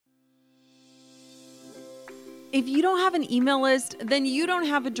If you don't have an email list, then you don't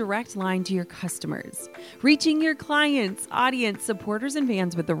have a direct line to your customers. Reaching your clients, audience, supporters, and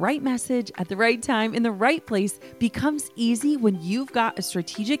fans with the right message at the right time in the right place becomes easy when you've got a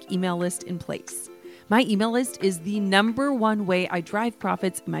strategic email list in place. My email list is the number one way I drive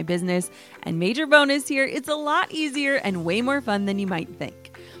profits in my business. And major bonus here, it's a lot easier and way more fun than you might think.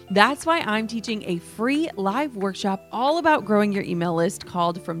 That's why I'm teaching a free live workshop all about growing your email list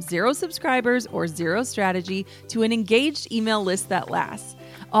called From Zero Subscribers or Zero Strategy to an Engaged Email List That Lasts.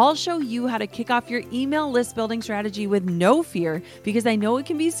 I'll show you how to kick off your email list building strategy with no fear because I know it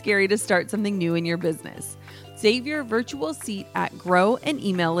can be scary to start something new in your business. Save your virtual seat at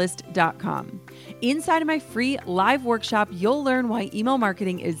growanemaillist.com. Inside of my free live workshop, you'll learn why email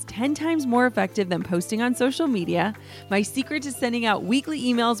marketing is 10 times more effective than posting on social media, my secret to sending out weekly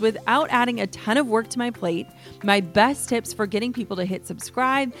emails without adding a ton of work to my plate, my best tips for getting people to hit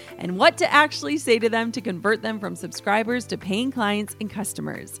subscribe, and what to actually say to them to convert them from subscribers to paying clients and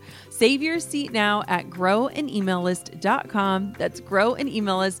customers. Save your seat now at growanemaillist.com. That's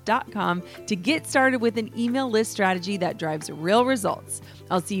growanemaillist.com to get started with an email list strategy that drives real results.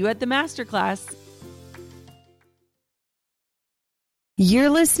 I'll see you at the masterclass. You're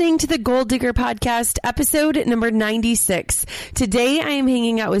listening to the Goal Digger Podcast, episode number 96. Today, I am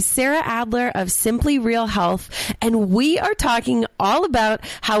hanging out with Sarah Adler of Simply Real Health, and we are talking all about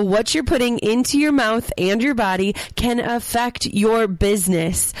how what you're putting into your mouth and your body can affect your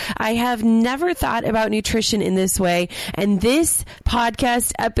business. I have never thought about nutrition in this way, and this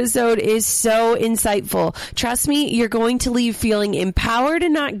podcast episode is so insightful. Trust me, you're going to leave feeling empowered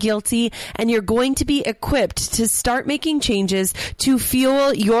and not guilty, and you're going to be equipped to start making changes to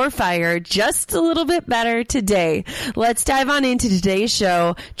fuel your fire just a little bit better today. Let's dive on into today's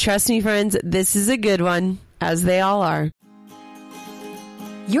show. Trust me, friends, this is a good one, as they all are.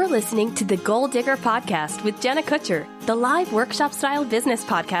 You're listening to the Goal Digger Podcast with Jenna Kutcher, the live workshop-style business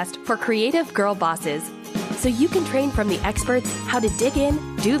podcast for creative girl bosses. So you can train from the experts how to dig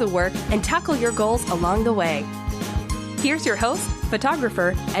in, do the work, and tackle your goals along the way. Here's your host,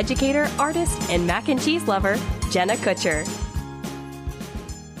 photographer, educator, artist, and mac and cheese lover, Jenna Kutcher.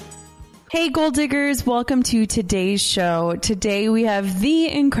 Hey, Goal Diggers, welcome to today's show. Today we have the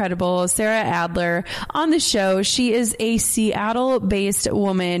incredible Sarah Adler on the show. She is a Seattle-based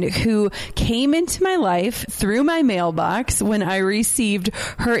woman who came into my life through my mailbox when I received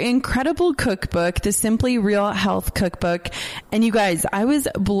her incredible cookbook, the Simply Real Health Cookbook. And you guys, I was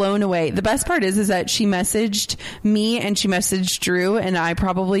blown away. The best part is that she messaged me and she messaged Drew, and I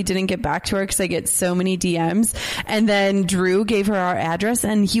probably didn't get back to her because I get so many DMs. And then Drew gave her our address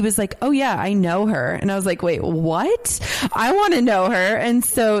and he was like, oh yeah, I know her. And I was like, wait, what? I want to know her. And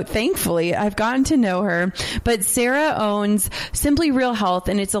so thankfully I've gotten to know her. But Sarah owns Simply Real Health,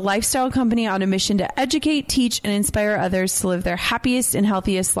 and it's a lifestyle company on a mission to educate, teach, and inspire others to live their happiest and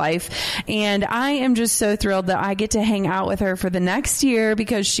healthiest life. And I am just so thrilled that I get to hang out with her for the next year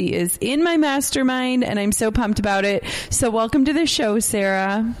because she is in my mastermind and I'm so pumped about it. So welcome to the show,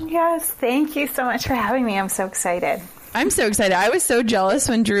 Sarah. Yes, thank you so much for having me. I'm so excited. I'm so excited. I was so jealous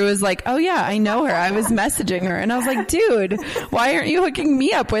when Drew was like, oh yeah, I know her. I was messaging her and I was like, dude, why aren't you hooking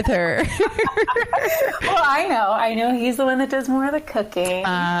me up with her? Well, I know he's the one that does more of the cooking.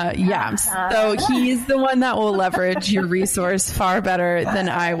 Yeah. So he's the one that will leverage your resource far better than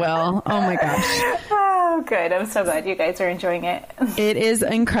I will. Oh my gosh. Oh, good. I'm so glad you guys are enjoying it. It is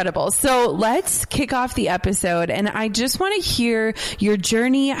incredible. So let's kick off the episode. And I just want to hear your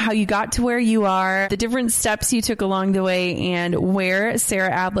journey, how you got to where you are, the different steps you took along the way, and where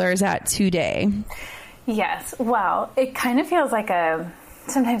Sarah Adler is at today. Yes. Well, it kind of feels like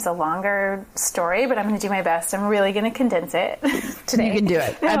sometimes a longer story, but I'm going to do my best. I'm really going to condense it today. You can do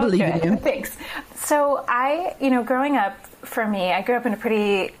it. I believe in you. Thanks. So growing up, for me, I grew up in a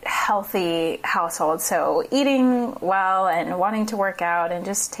pretty healthy household. So eating well and wanting to work out and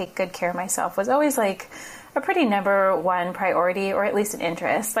just take good care of myself was always like a pretty number one priority, or at least an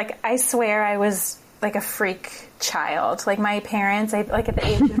interest. Like, I swear I was like a freak child. Like, my parents, at the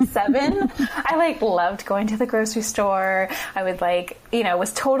age of 7, I loved going to the grocery store. I would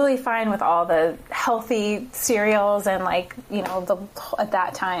was totally fine with all the healthy cereals and at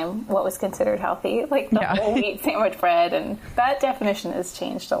that time, what was considered healthy, whole wheat sandwich bread. And that definition has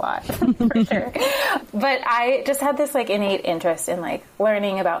changed a lot for sure. But I just had this innate interest in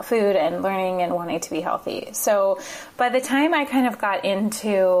learning about food and learning and wanting to be healthy. So by the time I kind of got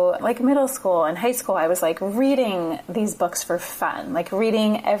into middle school and high school, I was reading these books for fun,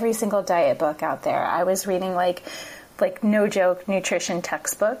 reading every single diet book out there. I was reading no joke nutrition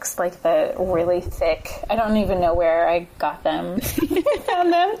textbooks, the really thick. I don't even know where I got them.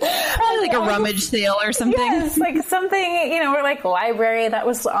 Found them. Probably like a rummage sale or something. Yes, like something, or like library. That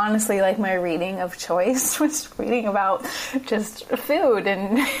was honestly like my reading of choice, was reading about just food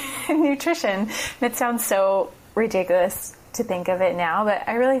and nutrition. And it sounds so ridiculous to think of it now, but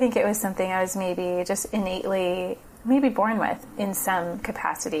I really think it was something I was maybe just innately maybe born with in some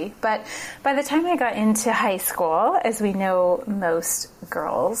capacity. But by the time I got into high school, as we know most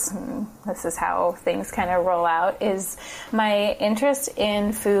girls, and this is how things kind of roll out, is my interest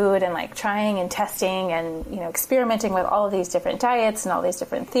in food and like trying and testing and, experimenting with all of these different diets and all these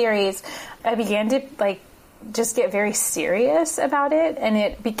different theories. I began to like just get very serious about it, and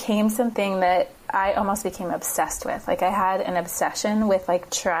it became something that I almost became obsessed with. Like I had an obsession with like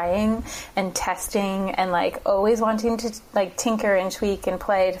trying and testing and like always wanting to like tinker and tweak and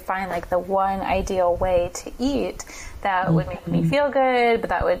play to find like the one ideal way to eat that would make me feel good, but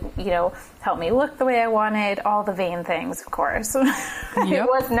that would, help me look the way I wanted, all the vain things, of course. Yep. It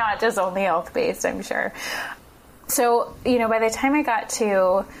was not just only health based, I'm sure. So, by the time I got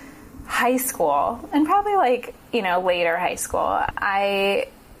to high school, and probably like, later high school, I,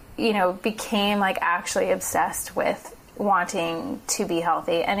 became like actually obsessed with wanting to be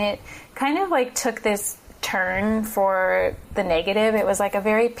healthy. And it kind of like took this turn for the negative. It was like a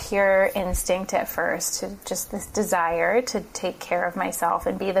very pure instinct at first, to just this desire to take care of myself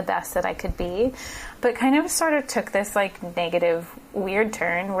and be the best that I could be, but kind of sort of took this like negative weird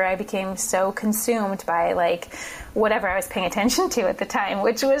turn where I became so consumed by like whatever I was paying attention to at the time,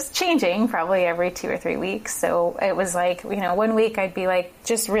 which was changing probably every 2 or 3 weeks. So it was like, 1 week I'd be like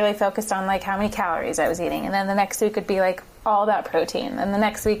just really focused on like how many calories I was eating, and then the next week would be like all about protein, and the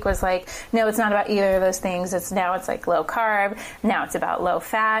next week was like, no, it's not about either of those things. It's like low carb, now it's about low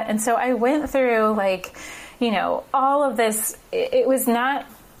fat. And so I went through like, all of this. It was not,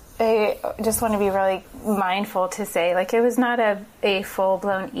 I just want to be really mindful to say, like, it was not a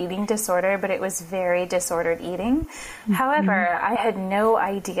full-blown eating disorder, but it was very disordered eating. Mm-hmm. However, I had no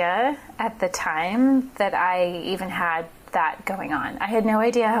idea at the time that I even had that going on. I had no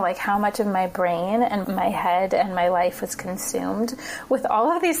idea how much of my brain and my head and my life was consumed with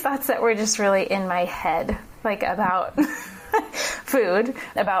all of these thoughts that were just really in my head, like about food,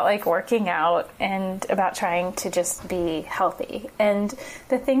 about like working out, and about trying to just be healthy. And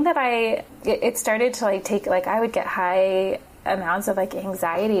the thing that it started to like take, like I would get high amounts of like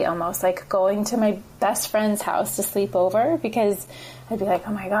anxiety, almost like going to my best friend's house to sleep over, because I'd be like,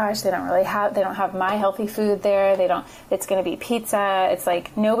 oh my gosh, they don't have my healthy food there. It's going to be pizza. It's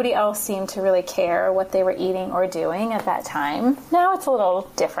like nobody else seemed to really care what they were eating or doing at that time. Now it's a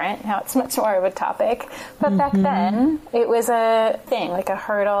little different. Now it's much more of a topic. But back then it was a thing, like a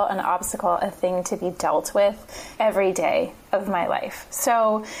hurdle, an obstacle, a thing to be dealt with every day of my life.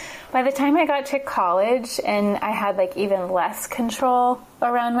 So by the time I got to college and I had like even less control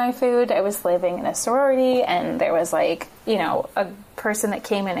around my food, I was living in a sorority, and there was like, a person that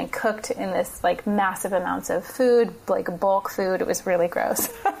came in and cooked in this like massive amounts of food, like bulk food. It was really gross.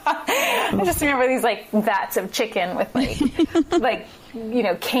 I just remember these like vats of chicken with like,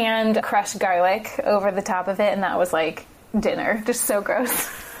 canned crushed garlic over the top of it. And that was like dinner. Just so gross.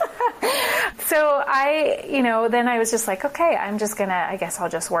 So then I was just like, okay, I guess I'll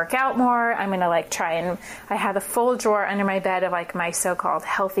just work out more. I'm going to like try, and I had a full drawer under my bed of like my so-called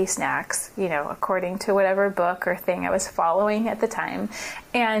healthy snacks, according to whatever book or thing I was following at the time.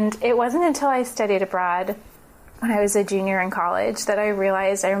 And it wasn't until I studied abroad when I was a junior in college that I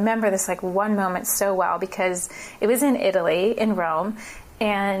realized, I remember this like one moment so well, because it was in Italy, in Rome.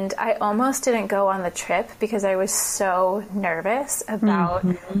 And I almost didn't go on the trip because I was so nervous about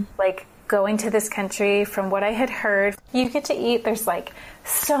like going to this country. From what I had heard, you get to eat, there's like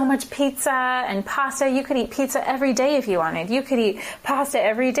so much pizza and pasta. You could eat pizza every day if you wanted. You could eat pasta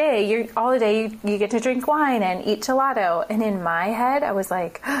every day. All the day you get to drink wine and eat gelato. And in my head, I was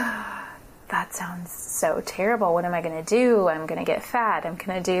like, oh, that sounds so terrible. What am I going to do? I'm going to get fat. I'm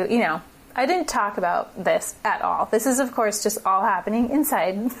going to do, I didn't talk about this at all. This is, of course, just all happening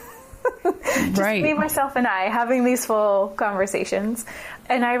inside. Just right. Me, myself, and I having these full conversations.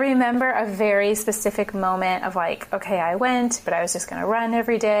 And I remember a very specific moment of like, okay, I went, but I was just going to run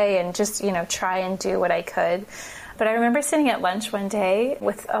every day and just, try and do what I could. But I remember sitting at lunch one day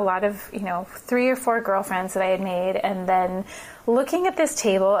with a lot of, 3 or 4 girlfriends that I had made, and then looking at this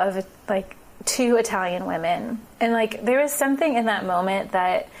table of like 2 Italian women. And like, there was something in that moment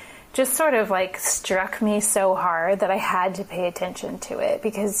that just sort of like struck me so hard that I had to pay attention to it,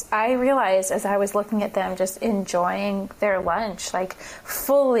 because I realized as I was looking at them just enjoying their lunch, like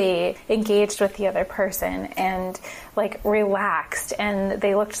fully engaged with the other person and like relaxed, and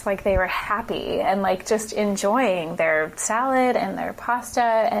they looked like they were happy and like just enjoying their salad and their pasta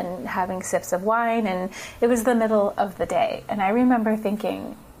and having sips of wine, and it was the middle of the day. And I remember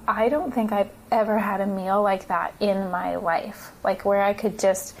thinking, I don't think I've ever had a meal like that in my life, like where I could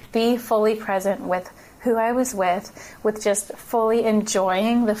just be fully present with who I was with just fully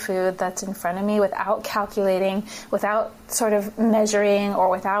enjoying the food that's in front of me without calculating, without sort of measuring,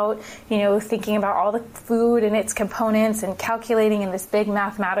 or without, thinking about all the food and its components and calculating in this big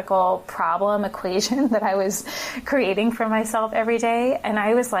mathematical problem equation that I was creating for myself every day. And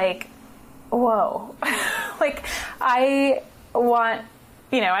I was like, whoa, like I want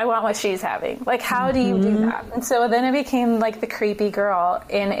what she's having. Like, how do you do that? And so then I became like the creepy girl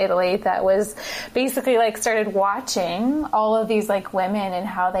in Italy that was basically like started watching all of these like women and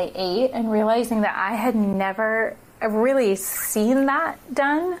how they ate, and realizing that I had never really seen that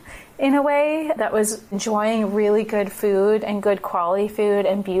done in a way that was enjoying really good food and good quality food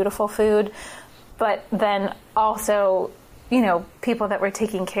and beautiful food, but then also people that were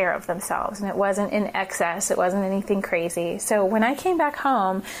taking care of themselves, and it wasn't in excess. It wasn't anything crazy. So when I came back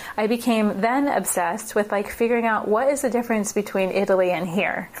home, I became then obsessed with like figuring out what is the difference between Italy and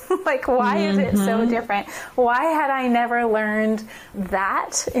here. Like, why is it so different? Why had I never learned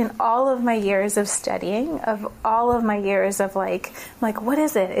that in all of my years of studying, of all of my years of like, what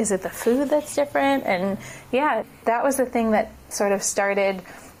is it? Is it the food that's different? And yeah, that was the thing that sort of started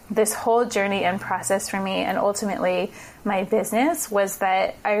this whole journey and process for me, and ultimately my business, was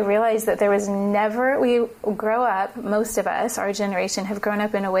that I realized that there was never, we grow up, most of us, our generation, have grown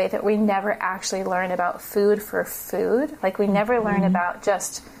up in a way that we never actually learn about food for food. Like, we never learn about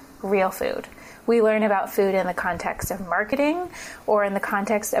just real food. We learn about food in the context of marketing, or in the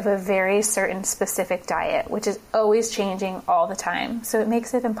context of a very certain specific diet, which is always changing all the time. So it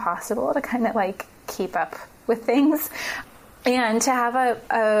makes it impossible to kind of like keep up with things. And to have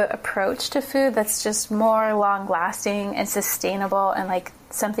a approach to food that's just more long-lasting and sustainable, and like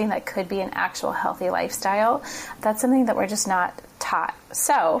something that could be an actual healthy lifestyle, that's something that we're just not taught.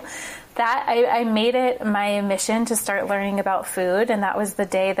 So that I made it my mission to start learning about food, and that was the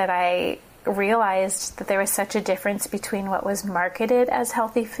day that I realized that there was such a difference between what was marketed as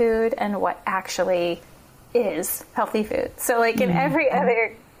healthy food and what actually is healthy food. So like in every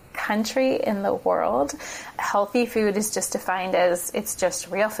other country in the world, healthy food is just defined as, it's just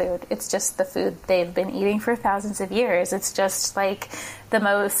real food. It's just the food they've been eating for thousands of years. It's just like the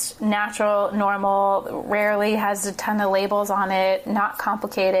most natural, normal, rarely has a ton of labels on it, not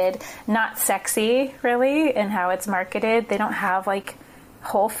complicated, not sexy really in how it's marketed. They don't have like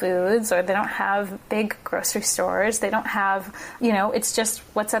Whole Foods, or they don't have big grocery stores. They don't have, it's just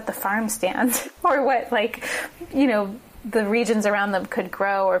what's at the farm stand or what the regions around them could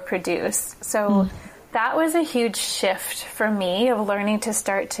grow or produce. So that was a huge shift for me, of learning to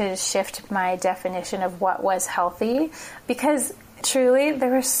start to shift my definition of what was healthy, because truly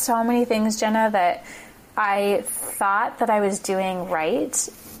there were so many things, Jenna, that I thought that I was doing right.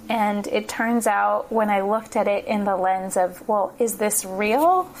 And it turns out, when I looked at it in the lens of, well, is this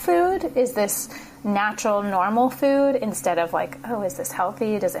real food? Is this natural, normal food? Instead of like, oh, is this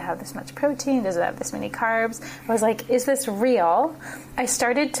healthy? Does it have this much protein? Does it have this many carbs? I was like, is this real? I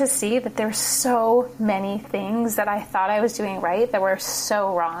started to see that there's so many things that I thought I was doing right that were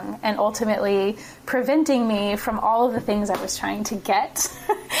so wrong, and ultimately preventing me from all of the things I was trying to get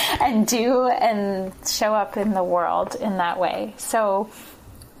and do and show up in the world in that way. So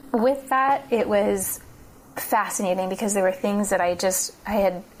with that, it was fascinating, because there were things that I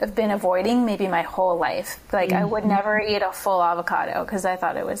had been avoiding maybe my whole life. Like I would never eat a full avocado because I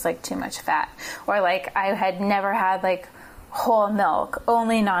thought it was like too much fat, or like I had never had like whole milk,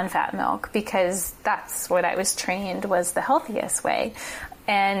 only non-fat milk, because that's what I was trained was the healthiest way.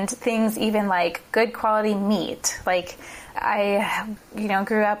 And things even like good quality meat, like I,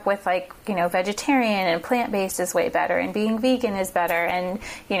 grew up with like, vegetarian and plant-based is way better, and being vegan is better. And,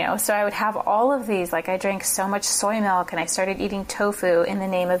 so I would have all of these, like I drank so much soy milk, and I started eating tofu in the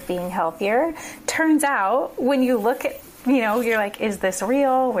name of being healthier. Turns out when you look at, you're like, is this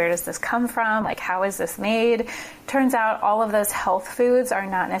real? Where does this come from? Like, how is this made? Turns out all of those health foods are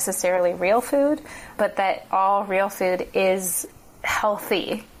not necessarily real food, but that all real food is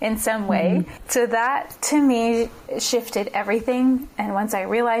healthy in some way. So that to me shifted everything. And once I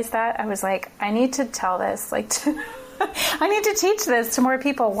realized that, I was like, I need to tell this, I need to teach this to more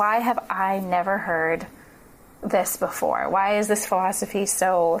people. Why have I never heard this before? Why is this philosophy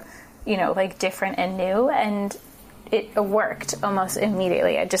so, like different and new? And it worked almost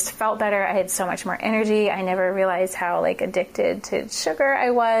immediately. I just felt better. I had so much more energy. I never realized how like addicted to sugar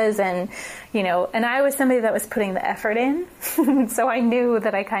I was. And, and I was somebody that was putting the effort in. So I knew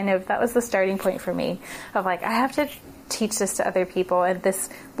that that was the starting point for me of like, I have to teach this to other people. And this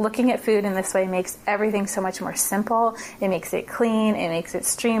looking at food in this way makes everything so much more simple. It makes it clean. It makes it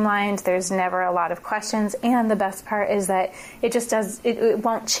streamlined. There's never a lot of questions. And the best part is that it just it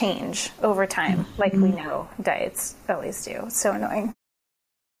won't change over time like we know diets always do. So annoying.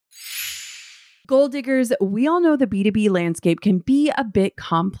 Goal diggers, we all know the B2B landscape can be a bit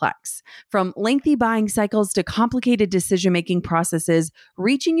complex. From lengthy buying cycles to complicated decision-making processes,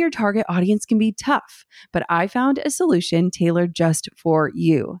 reaching your target audience can be tough. But I found a solution tailored just for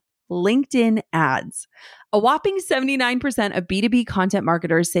you. LinkedIn ads. A whopping 79% of B2B content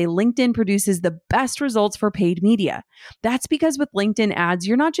marketers say LinkedIn produces the best results for paid media. That's because with LinkedIn ads,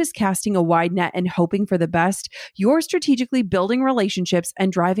 you're not just casting a wide net and hoping for the best, you're strategically building relationships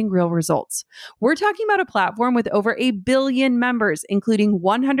and driving real results. We're talking about a platform with over 1 billion members, including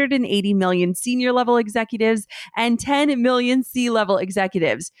 180 million senior level executives and 10 million C-level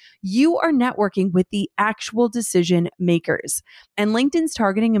executives. You are networking with the actual decision makers. And LinkedIn's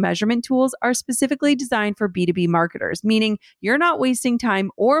targeting and measurement tools are specifically designed for B2B marketers, meaning you're not wasting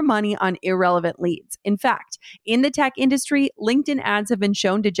time or money on irrelevant leads. In fact, in the tech industry, LinkedIn ads have been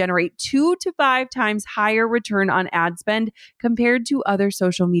shown to generate 2 to 5 times higher return on ad spend compared to other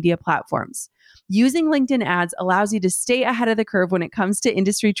social media platforms. Using LinkedIn ads allows you to stay ahead of the curve when it comes to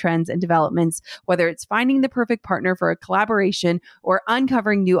industry trends and developments, whether it's finding the perfect partner for a collaboration or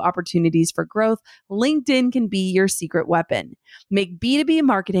uncovering new opportunities for growth. LinkedIn can be your secret weapon. Make B2B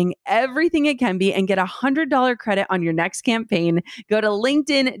marketing everything it can be and get $100 credit on your next campaign. Go to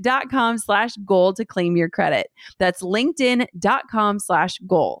linkedin.com/goal to claim your credit. That's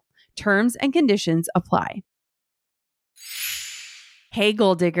linkedin.com/goal. Terms and conditions apply. Hey,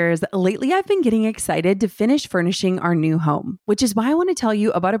 goal diggers. Lately, I've been getting excited to finish furnishing our new home, which is why I want to tell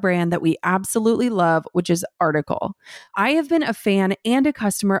you about a brand that we absolutely love, which is Article. I have been a fan and a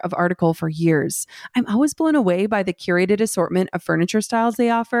customer of Article for years. I'm always blown away by the curated assortment of furniture styles they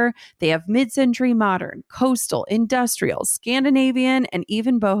offer. They have mid-century modern, coastal, industrial, Scandinavian, and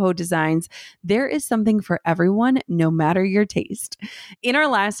even boho designs. There is something for everyone, no matter your taste. In our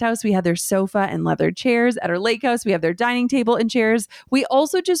last house, we had their sofa and leather chairs. At our lake house, we have their dining table and chairs. We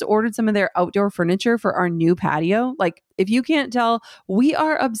also just ordered some of their outdoor furniture for our new patio. Like, if you can't tell, we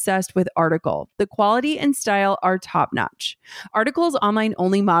are obsessed with Article. The quality and style are top-notch. Article's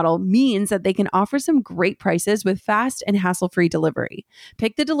online-only model means that they can offer some great prices with fast and hassle-free delivery.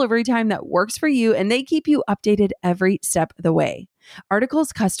 Pick the delivery time that works for you, and they keep you updated every step of the way.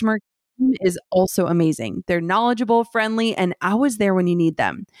 Article's customer is also amazing. They're knowledgeable, friendly, and always there when you need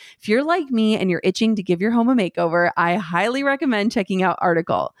them. If you're like me and you're itching to give your home a makeover, I highly recommend checking out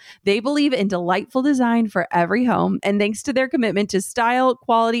Article. They believe in delightful design for every home, and thanks to their commitment to style,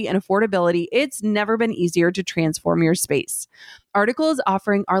 quality, and affordability, it's never been easier to transform your space. Article is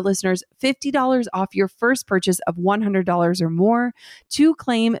offering our listeners $50 off your first purchase of $100 or more. To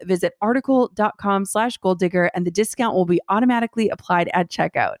claim, visit article.com/goaldigger and the discount will be automatically applied at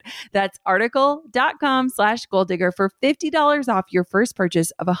checkout. That's article.com/goaldigger for $50 off your first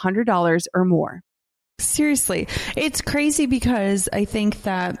purchase of $100 or more. Seriously, it's crazy because I think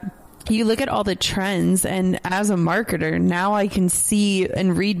that you look at all the trends, and as a marketer, now I can see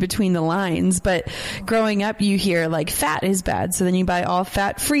and read between the lines. But growing up, you hear like fat is bad. So then you buy all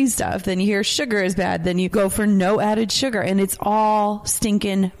fat-free stuff. Then you hear sugar is bad. Then you go for no added sugar, and it's all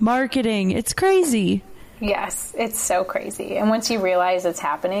stinking marketing. It's crazy. Yes, it's so crazy. And once you realize it's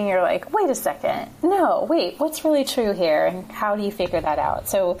happening, you're like, wait a second. No, wait, what's really true here? And how do you figure that out?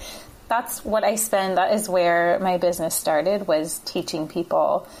 So that's what that is where my business started, was teaching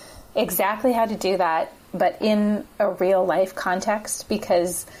people exactly how to do that, but in a real life context,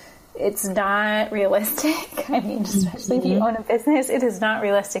 because it's not realistic. I mean, especially if you own a business, it is not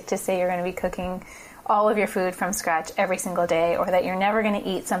realistic to say you're going to be cooking all of your food from scratch every single day, or that you're never going to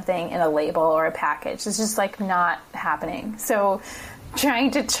eat something in a label or a package. It's just like not happening. So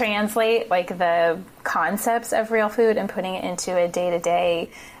trying to translate like the concepts of real food and putting it into a day-to-day,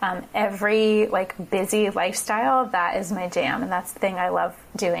 every like busy lifestyle, that is my jam. And that's the thing I love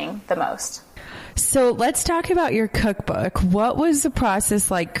doing the most. So let's talk about your cookbook. What was the process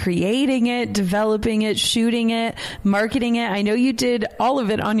like creating it, developing it, shooting it, marketing it? I know you did all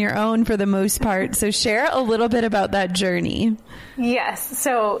of it on your own for the most part. So share a little bit about that journey. Yes.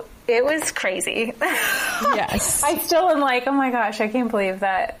 So it was crazy. Yes. I still am like, oh my gosh, I can't believe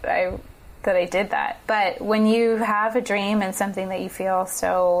that I that I did that. But when you have a dream and something that you feel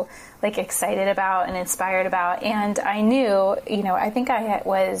so like excited about and inspired about, and I knew, you know, I think I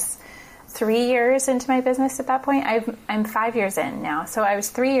was 3 years into my business at that point. I'm 5 years in now. So I was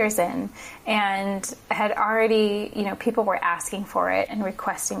 3 years in and had already, you know, people were asking for it and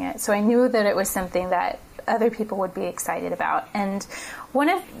requesting it. So I knew that it was something that other people would be excited about. And one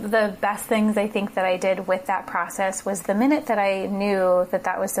of the best things I think that I did with that process was the minute that I knew that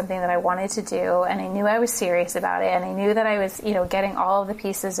that was something that I wanted to do, and I knew I was serious about it, and I knew that I was, you know, getting all of the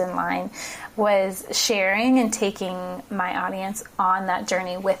pieces in line, was sharing and taking my audience on that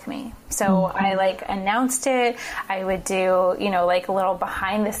journey with me. So I like announced it. I would do, you know, like a little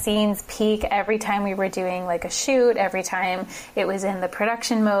behind the scenes peek every time we were doing like a shoot, every time it was in the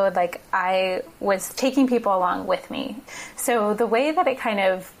production mode, like I was taking people along with me. So the way that it kind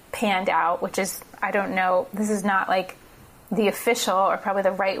of panned out, which is, I don't know, this is not like the official or probably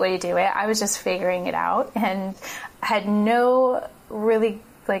the right way to do it. I was just figuring it out and had no really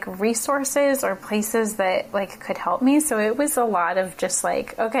like resources or places that like could help me. So it was a lot of just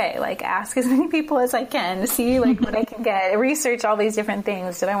like, okay, like ask as many people as I can, see like what I can get, research all these different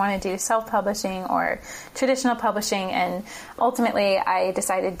things. Did I want to do self-publishing or traditional publishing? And ultimately I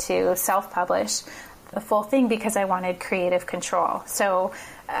decided to self-publish the full thing because I wanted creative control. So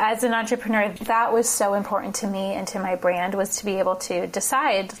as an entrepreneur, that was so important to me and to my brand, was to be able to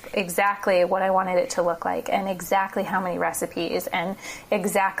decide exactly what I wanted it to look like and exactly how many recipes, and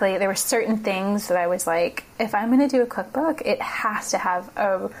exactly, there were certain things that I was like, if I'm going to do a cookbook, it has to have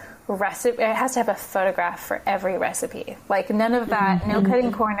a recipe, it has to have a photograph for every recipe. Like none of that, no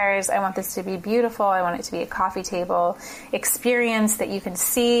cutting corners. I want this to be beautiful. I want it to be a coffee table experience that you can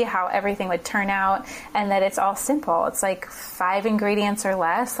see how everything would turn out, and that it's all simple. It's like 5 ingredients or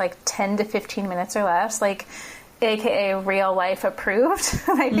less, like 10 to 15 minutes or less, like AKA real life approved.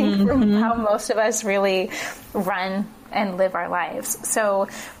 I think from how most of us really run and live our lives. So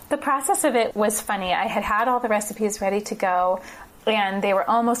the process of it was funny. I had all the recipes ready to go, and they were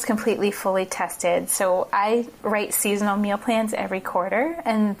almost completely fully tested. So I write seasonal meal plans every quarter,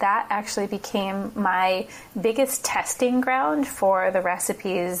 and that actually became my biggest testing ground for the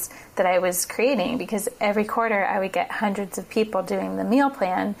recipes that I was creating, because every quarter I would get hundreds of people doing the meal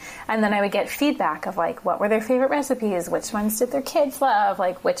plan, and then I would get feedback of like, what were their favorite recipes, which ones did their kids love,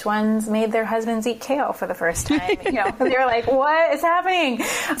 like which ones made their husbands eat kale for the first time. You know, they were like, what is happening?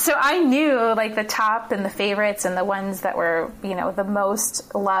 So I knew like the top and the favorites and the ones that were, you know, the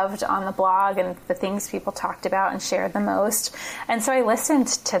most loved on the blog and the things people talked about and shared the most. And so I listened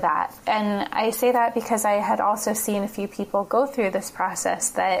to that. And I say that because I had also seen a few people go through this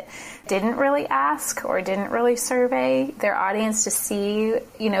process that didn't really ask or didn't really survey their audience to see,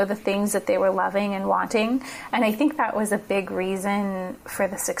 you know, the things that they were loving and wanting. And I think that was a big reason for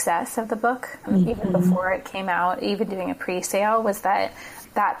the success of the book, even before it came out, even doing a pre-sale, was that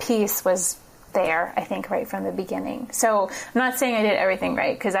piece was there, I think, right from the beginning. So I'm not saying I did everything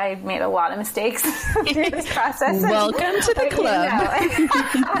right, because I made a lot of mistakes through this process. Welcome to the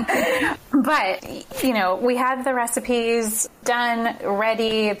club. But, you know, we had the recipes done,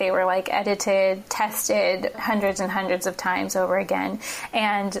 ready. They were like edited, tested hundreds and hundreds of times over again.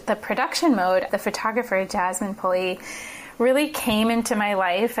 And the production mode, the photographer, Jasmine Pulley, really came into my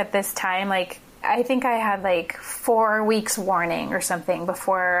life at this time. Like, I think I had like 4 weeks warning or something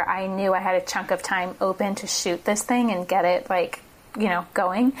before I knew I had a chunk of time open to shoot this thing and get it like, you know,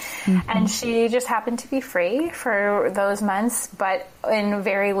 going. And she just happened to be free for those months, but in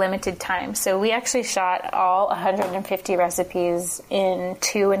very limited time. So we actually shot all 150 recipes in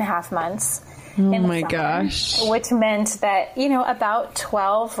 2.5 months. Oh my gosh. Which meant that, you know, about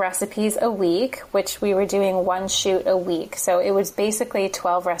 12 recipes a week, which we were doing one shoot a week. So it was basically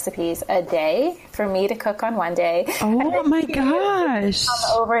 12 recipes a day for me to cook on one day. Oh my gosh.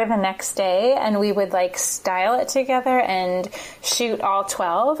 Come over the next day, and we would like style it together and shoot all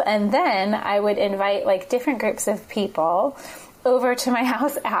 12. And then I would invite like different groups of people over to my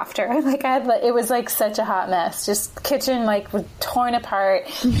house after. Like it was like such a hot mess. Just kitchen like torn apart.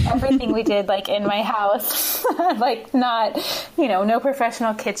 Everything we did like in my house. Like not, you know, no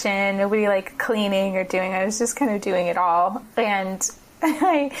professional kitchen, nobody like cleaning or doing. I was just kind of doing it all. And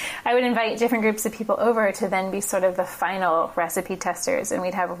I would invite different groups of people over to then be sort of the final recipe testers, and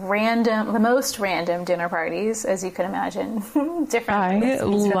we'd have the most random dinner parties, as you can imagine. I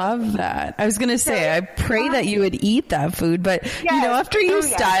love that. I was going to say, I pray that you would eat that food, but you know, after you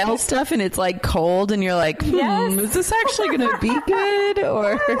style stuff and it's like cold and you're like, is this actually going to be good?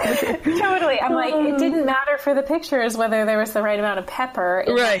 Or totally. I'm like, it didn't matter for the pictures whether there was the right amount of pepper.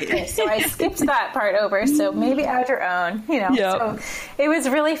 Right. So I skipped that part over. So maybe add your own, you know. Yep. So it was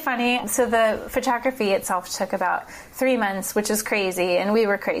really funny. So the photography itself took about 3 months, which is crazy. And we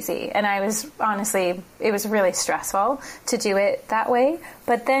were crazy. And I was honestly, it was really stressful to do it that way.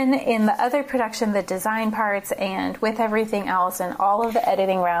 But then in the other production, the design parts and with everything else and all of the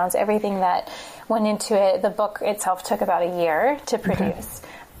editing rounds, everything that went into it, the book itself took about a year to produce,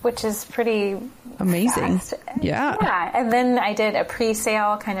 which is pretty amazing. Fast. Yeah. And then I did a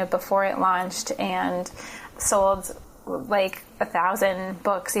pre-sale kind of before it launched and sold like 1,000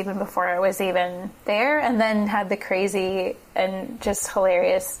 books even before it was even there, and then had the crazy and just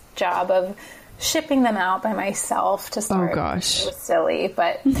hilarious job of shipping them out by myself to start. Oh gosh. It was silly,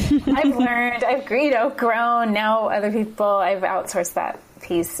 but I've learned, I've grown. Now other people, I've outsourced that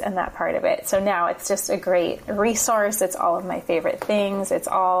piece and that part of it. So now it's just a great resource. It's all of my favorite things. It's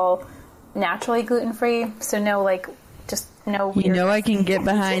all naturally gluten-free. So no, like, just no weird. You know, I can get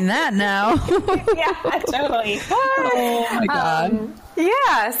behind that now. Yeah, totally. Oh my God.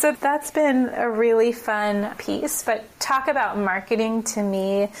 Yeah, so that's been a really fun piece. But talk about marketing to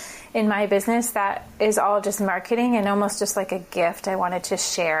me in my business, that is all just marketing and almost just like a gift I wanted to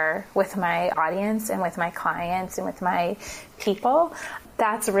share with my audience and with my clients and with my people.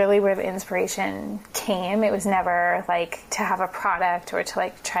 That's really where the inspiration came. It was never like to have a product or to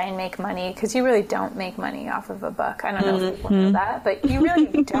like try and make money, because you really don't make money off of a book. I don't know if people know that, but you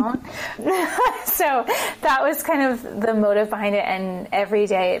really don't. So that was kind of the motive behind it. And every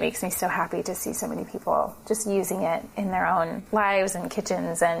day it makes me so happy to see so many people just using it in their own lives and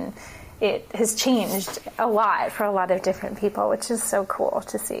kitchens. And it has changed a lot for a lot of different people, which is so cool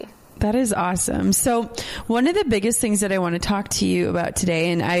to see. That is awesome. So one of the biggest things that I want to talk to you about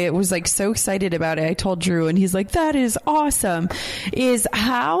today, and I was like so excited about it, I told Drew and he's like, that is awesome, is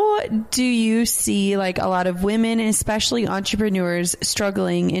how do you see like a lot of women, especially entrepreneurs,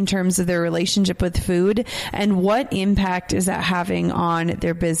 struggling in terms of their relationship with food, and what impact is that having on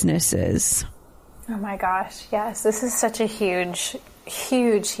their businesses? Oh my gosh. Yes. This is such a huge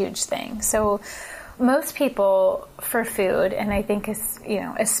thing. So most people for food, and I think it's,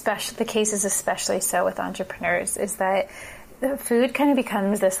 especially the case is especially so with entrepreneurs, is that the food kind of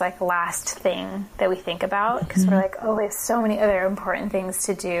becomes this like last thing that we think about, because we're like, oh, there's so many other important things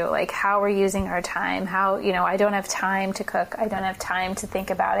to do, like how we're using our time, how, I don't have time to cook, I don't have time to think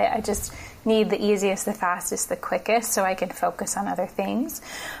about it, I just need the easiest, the fastest, the quickest, so I can focus on other things.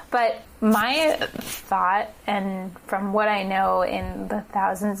 But my thought, and from what I know in the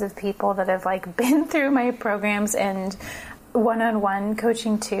thousands of people that have like been through my programs and one-on-one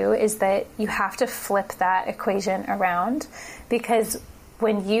coaching too, is that you have to flip that equation around, because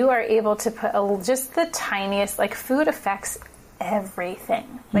when you are able to put just the tiniest, like food affects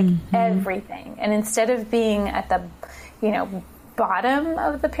everything, like everything. And instead of being at the, bottom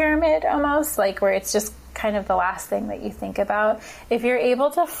of the pyramid almost, like where it's just kind of the last thing that you think about, if you're able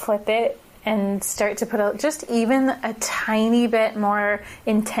to flip it and start to put just even a tiny bit more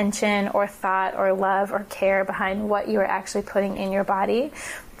intention or thought or love or care behind what you are actually putting in your body,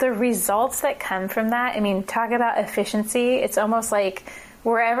 the results that come from that, I mean, talk about efficiency. It's almost like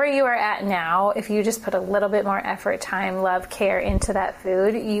wherever you are at now, if you just put a little bit more effort, time, love, care into that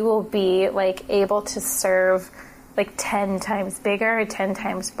food, you will be like able to serve like 10 times bigger, 10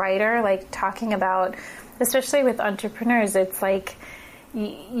 times brighter. Like talking about, especially with entrepreneurs, it's like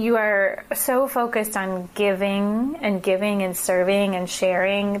you are so focused on giving and serving and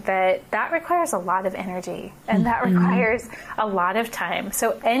sharing that requires a lot of energy, and that requires a lot of time.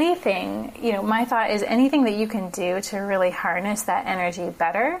 So anything, my thought is anything that you can do to really harness that energy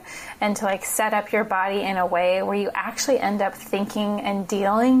better and to like set up your body in a way where you actually end up thinking and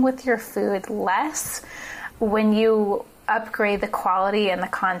dealing with your food less when you upgrade the quality and the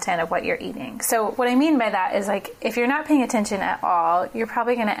content of what you're eating. So what I mean by that is like, if you're not paying attention at all, you're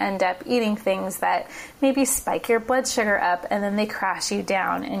probably going to end up eating things that maybe spike your blood sugar up and then they crash you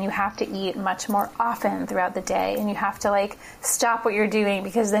down, and you have to eat much more often throughout the day, and you have to like stop what you're doing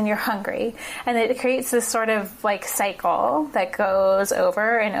because then you're hungry. And it creates this sort of like cycle that goes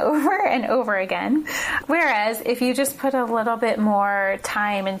over and over and over again. Whereas if you just put a little bit more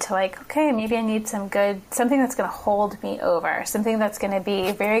time into like, okay, maybe I need something that's going to hold me over, something that's going to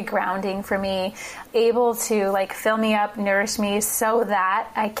be very grounding for me, able to like fill me up, nourish me so that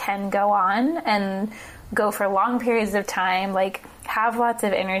I can go on and go for long periods of time, like have lots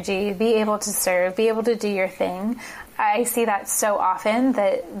of energy, be able to serve, be able to do your thing. I see that so often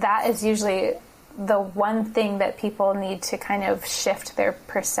that is usually the one thing that people need to kind of shift their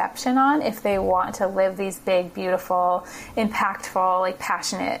perception on if they want to live these big, beautiful, impactful, like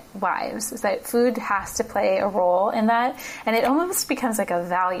passionate lives, is that food has to play a role in that. And it almost becomes like a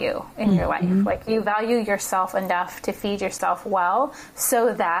value in your life. Like you value yourself enough to feed yourself well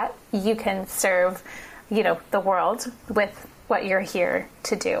so that you can serve, the world with what you're here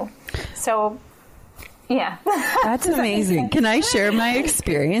to do. So yeah. That's amazing. Can I share my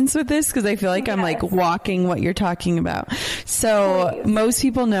experience with this? Because I feel like I'm like walking what you're talking about. So most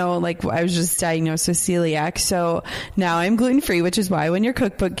people know, like I was just diagnosed with celiac. So now I'm gluten-free, which is why when your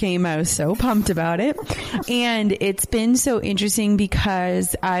cookbook came, I was so pumped about it. And it's been so interesting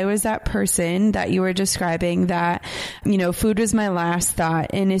because I was that person that you were describing that, food was my last thought.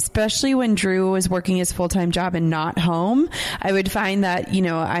 And especially when Drew was working his full-time job and not home, I would find that,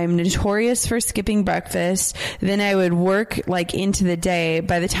 I'm notorious for skipping breakfast. Then I would work like into the day.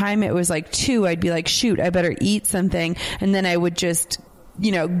 By the time it was like 2, I'd be like, shoot, I better eat something. And then I would just,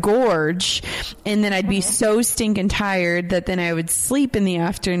 gorge. And then I'd be so stinking tired that then I would sleep in the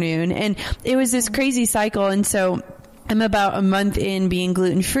afternoon. And it was this crazy cycle. And so I'm about a month in being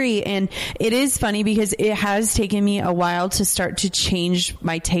gluten-free, and it is funny because it has taken me a while to start to change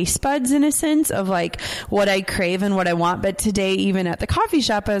my taste buds in a sense of like what I crave and what I want. But today, even at the coffee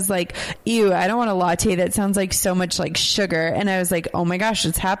shop, I was like, ew, I don't want a latte. That sounds like so much like sugar. And I was like, oh my gosh,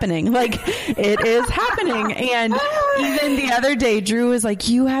 it's happening. Like it is happening. And even the other day, Drew was like,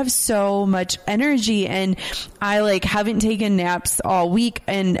 you have so much energy. And I like haven't taken naps all week,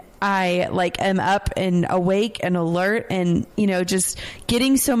 and I like am up and awake and alert and, just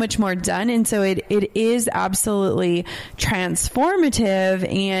getting so much more done. And so it is absolutely transformative,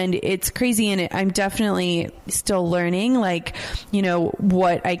 and it's crazy. And I'm definitely still learning, like,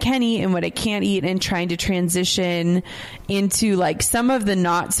 what I can eat and what I can't eat, and trying to transition into like some of the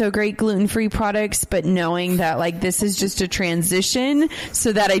not so great gluten-free products, but knowing that like this is just a transition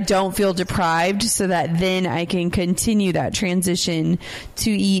so that I don't feel deprived, so that then I can continue that transition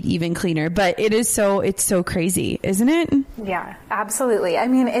to eat even cleaner. But it's so crazy, isn't it? Yeah, absolutely. I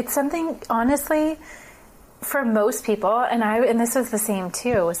mean, it's something, honestly, for most people, and this was the same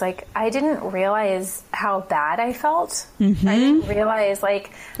too, was like, I didn't realize how bad I felt. I didn't realize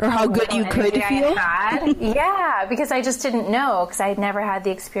or how good you could feel. Yeah, because I just didn't know, because I'd never had the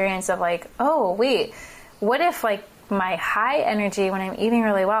experience of like, oh wait, what if like my high energy when I'm eating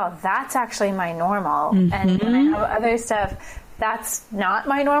really well, that's actually my normal. And when I have other stuff, that's not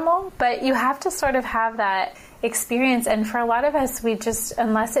my normal. But you have to sort of have that experience. And for a lot of us, we just,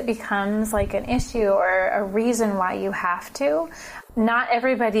 unless it becomes like an issue or a reason why you have to, not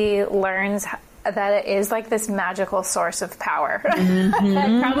everybody learns that it is like this magical source of power.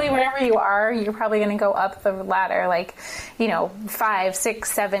 That probably wherever you are, you're probably going to go up the ladder, like, 5,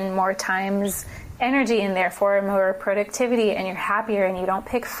 6, 7 more times energy, and therefore more productivity, and you're happier, and you don't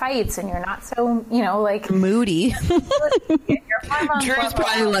pick fights, and you're not so, like moody. Drew's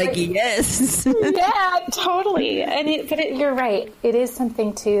probably like, yes. Yeah, totally. But you're right. It is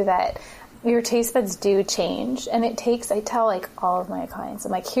something too that your taste buds do change, and it takes, I tell like all of my clients,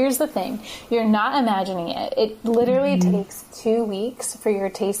 I'm like, here's the thing, you're not imagining it. It literally takes 2 weeks for your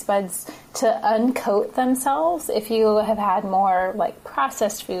taste buds to uncoat themselves if you have had more like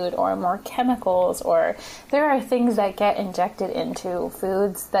processed food or more chemicals, or there are things that get injected into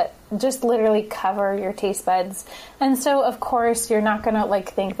foods that just literally cover your taste buds. And so of course you're not going to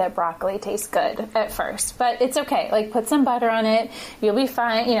like think that broccoli tastes good at first, but it's okay. Like put some butter on it. You'll be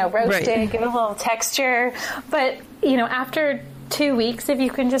fine, roast it, give it a little texture. But, after 2 weeks, if you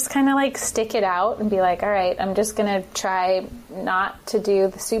can just kind of like stick it out and be like, all right, I'm just going to try not to do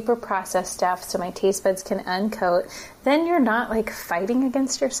the super processed stuff so my taste buds can uncoat, then you're not like fighting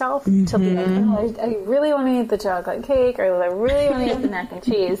against yourself to be like, oh, I really want to eat the chocolate cake, or I really want to eat the mac and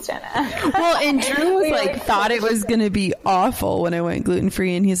cheese, Jenna. Well, and Drew was like, thought it was going to be awful when I went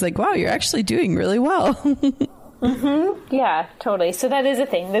gluten-free, and he's like, wow, you're actually doing really well. Yeah, totally. So that is a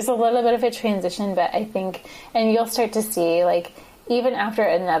thing. There's a little bit of a transition, but I think, and you'll start to see, like, even after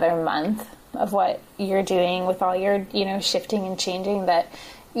another month of what you're doing with all your, shifting and changing, that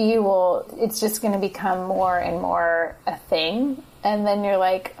it's just going to become more and more a thing. And then you're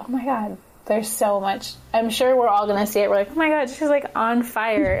like, oh my God, there's so much. I'm sure we're all going to see it. We're like, oh my God, she's like on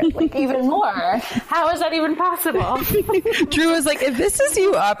fire, like even more. How is that even possible? Drew was like, if this is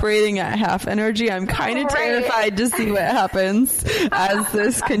you operating at half energy, I'm kind of terrified to see what happens as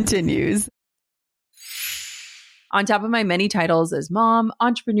this continues. On top of my many titles as mom,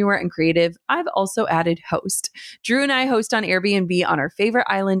 entrepreneur, and creative, I've also added host. Drew and I host on Airbnb on our favorite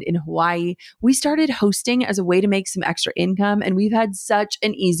island in Hawaii. We started hosting as a way to make some extra income, and we've had such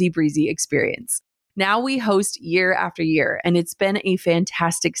an easy breezy experience. Now we host year after year, and it's been a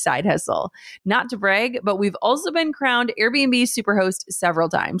fantastic side hustle. Not to brag, but we've also been crowned Airbnb Superhost several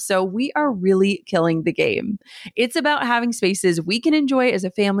times, so we are really killing the game. It's about having spaces we can enjoy as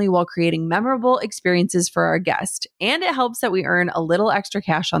a family while creating memorable experiences for our guests, and it helps that we earn a little extra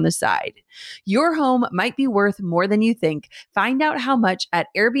cash on the side. Your home might be worth more than you think. Find out how much at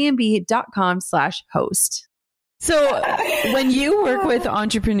airbnb.com/host. So when you work with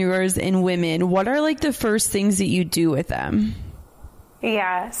entrepreneurs and women, what are like the first things that you do with them?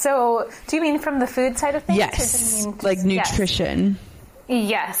 Yeah. So do you mean from the food side of things? Yes. Like nutrition.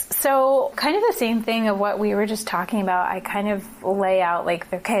 Yes. So kind of the same thing of what we were just talking about. I kind of lay out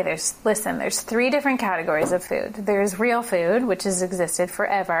like, okay, there's 3 different categories of food. There's real food, which has existed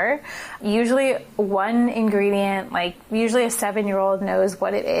forever. Usually one ingredient, like usually a 7-year-old knows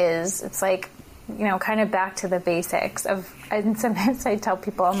what it is. It's like, you know, kind of back to the basics of, and sometimes I tell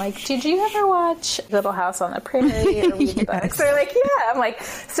people, I'm like, did you ever watch Little House on the Prairie or read the books? They're like, yeah. I'm like,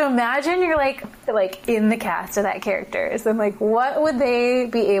 so imagine you're like in the cast of that characters, and like, what would they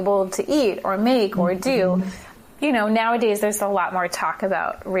be able to eat or make or do? You know, nowadays there's a lot more talk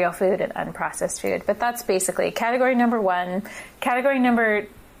about real food and unprocessed food, but that's basically category number 1. Category number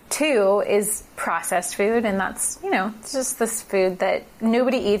 2 is processed food, and that's, you know, it's just this food that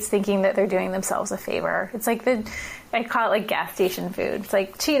nobody eats thinking that they're doing themselves a favor. It's like I call it like gas station food. It's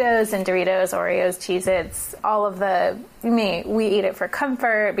like Cheetos and Doritos, Oreos, Cheez-Its, all of we eat it for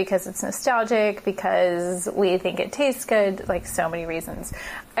comfort, because it's nostalgic, because we think it tastes good, like so many reasons.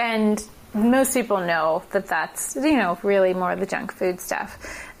 And most people know that that's, you know, really more the junk food stuff.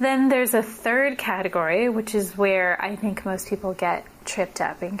 Then there's a third category, which is where I think most people get tripped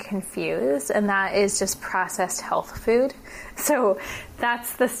up and confused, and that is just processed health food. So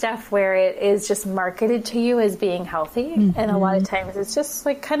that's the stuff where it is just marketed to you as being healthy. And a lot of times it's just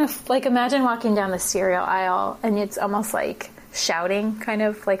like kind of like, imagine walking down the cereal aisle and it's almost like shouting, kind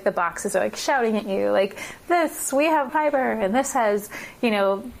of like the boxes are like shouting at you, like, this, we have fiber, and this has, you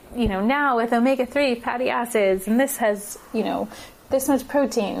know, now with omega-3 fatty acids, and this has, you know, this much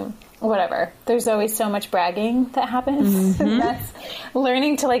protein, whatever. There's always so much bragging that happens. And that's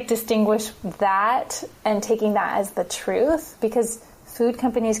learning to like distinguish that and taking that as the truth, because food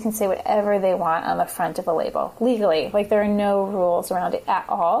companies can say whatever they want on the front of a label legally. Like, there are no rules around it at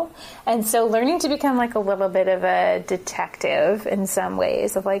all. And so learning to become like a little bit of a detective in some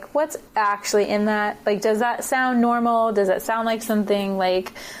ways of like, what's actually in that? Like, does that sound normal? Does that sound like something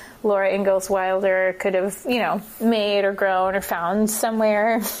like Laura Ingalls Wilder could have, you know, made or grown or found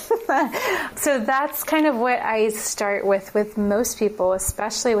somewhere? So that's kind of what I start with most people,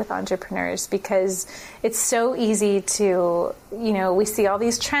 especially with entrepreneurs, because it's so easy to, you know, we see all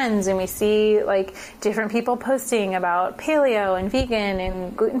these trends and we see like different people posting about paleo and vegan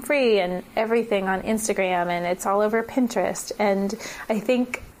and gluten-free and everything on Instagram, and it's all over Pinterest. And I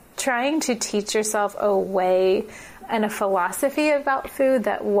think trying to teach yourself a way and a philosophy about food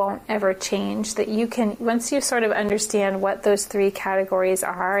that won't ever change, that you can, once you sort of understand what those 3 categories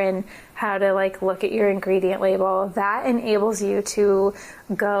are and how to like look at your ingredient label, that enables you to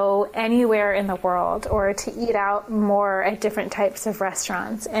go anywhere in the world or to eat out more at different types of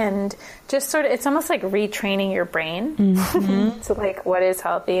restaurants, and just sort of, it's almost like retraining your brain to like what is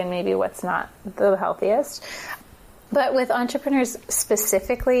healthy and maybe what's not the healthiest. But with entrepreneurs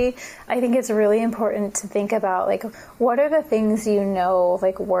specifically, I think it's really important to think about like, what are the things you know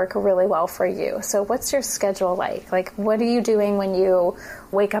like work really well for you? So what's your schedule like? Like, what are you doing when you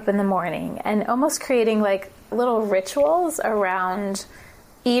wake up in the morning? And almost creating like little rituals around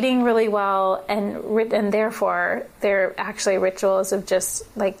eating really well, and therefore they're actually rituals of just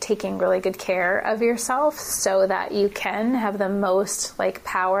like taking really good care of yourself, so that you can have the most like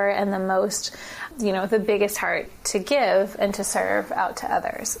power and the most, you know, the biggest heart to give and to serve out to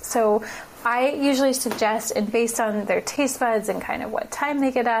others. So I usually suggest, and based on their taste buds and kind of what time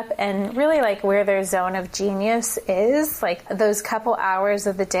they get up and really like where their zone of genius is, like those couple hours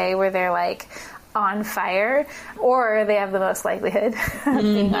of the day where they're like on fire, or they have the most likelihood of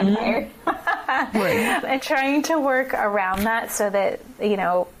being on fire. Right. And trying to work around that so that, you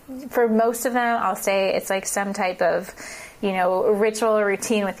know, for most of them, I'll say it's like some type of, you know, ritual or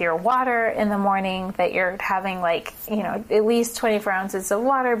routine with your water in the morning, that you're having like, you know, at least 24 ounces of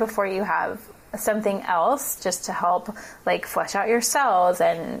water before you have something else, just to help like flush out your cells.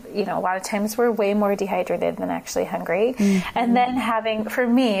 And, you know, a lot of times we're way more dehydrated than actually hungry. And then having, for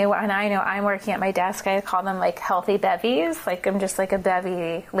me, when I know I'm working at my desk, I call them like healthy bevies. Like, I'm just like a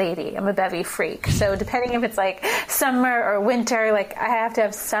bevy lady. I'm a bevy freak. So depending if it's like summer or winter, like I have to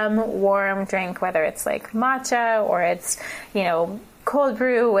have some warm drink, whether it's like matcha or it's, you know, cold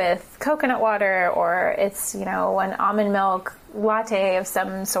brew with coconut water, or it's, an almond milk latte of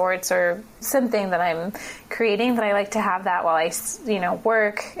some sorts, or something that I'm creating, that I like to have that while I,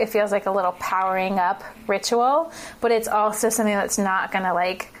 work. It feels like a little powering up ritual, but it's also something that's not going to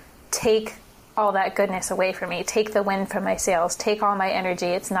like take all that goodness away from me, take the wind from my sails, take all my energy.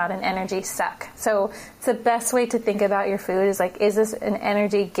 It's not an energy suck. So it's the best way to think about your food is like, is this an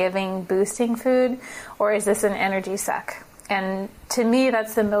energy giving, boosting food, or is this an energy suck? And to me,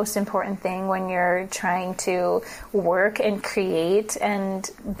 that's the most important thing when you're trying to work and create and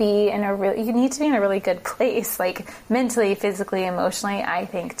be in you need to be in a really good place, like mentally, physically, emotionally, I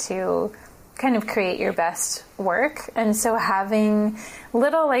think, to kind of create your best work. And so having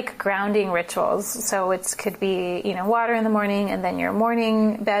little like grounding rituals, so it could be, water in the morning, and then your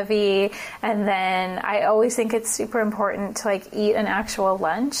morning bevy. And then I always think it's super important to like eat an actual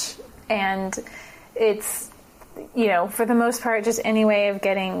lunch. And it's, for the most part, just any way of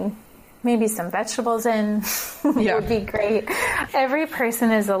getting maybe some vegetables in would be great. Every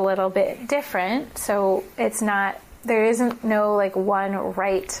person is a little bit different. So there isn't no like one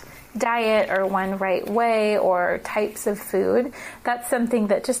right diet or one right way or types of food. That's something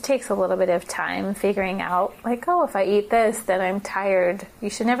that just takes a little bit of time figuring out, like, oh, if I eat this, then I'm tired. You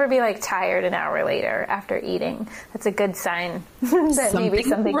should never be like tired an hour later after eating. That's a good sign that maybe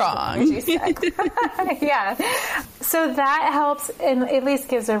something's wrong. Yeah. So that helps, and at least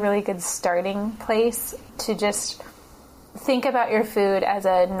gives a really good starting place to just think about your food as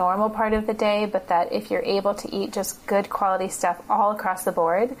a normal part of the day, but that if you're able to eat just good quality stuff all across the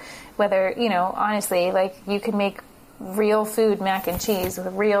board, whether, honestly, like you can make real food mac and cheese with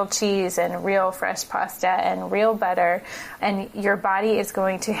real cheese and real fresh pasta and real butter, and your body is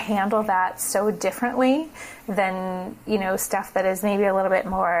going to handle that so differently than, stuff that is maybe a little bit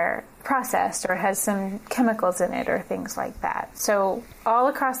more processed or has some chemicals in it or things like that. So all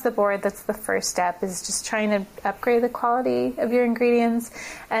across the board, that's the first step, is just trying to upgrade the quality of your ingredients,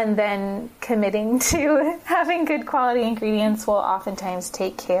 and then committing to having good quality ingredients will oftentimes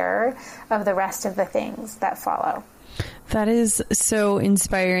take care of the rest of the things that follow. That is so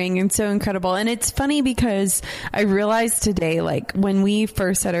inspiring and so incredible. And it's funny because I realized today, like when we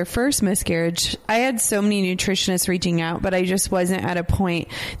first had our first miscarriage, I had so many nutritionists reaching out, but I just wasn't at a point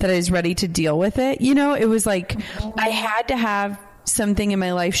that I was ready to deal with it. It was like I had to have something in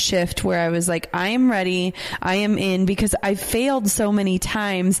my life shift where I was like, I am ready. I am in, because I failed so many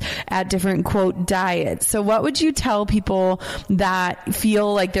times at different quote diets. So what would you tell people that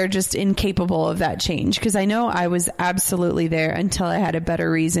feel like they're just incapable of that change? Because I know I was absolutely there until I had a better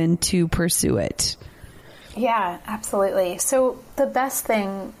reason to pursue it. Yeah, absolutely. So the best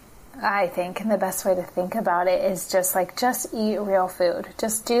thing, I think, and the best way to think about it is just eat real food.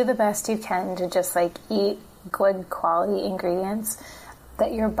 Just do the best you can to just eat good quality ingredients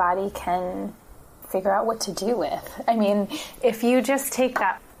that your body can figure out what to do with. I mean, if you just take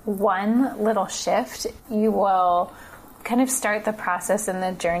that one little shift, you will kind of start the process and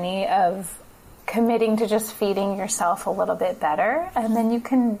the journey of committing to just feeding yourself a little bit better. And then you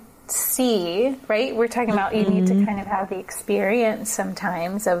can see, right? We're talking about you need to kind of have the experience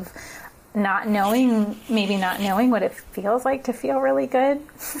sometimes of not knowing what it feels like to feel really good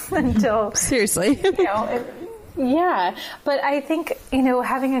until seriously, yeah. But I think,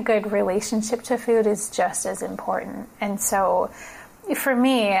 having a good relationship to food is just as important. And so for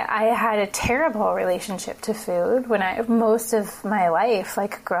me, I had a terrible relationship to food most of my life,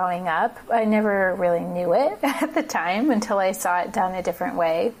 growing up. I never really knew it at the time until I saw it done a different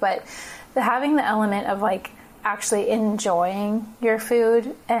way. But having the element of actually enjoying your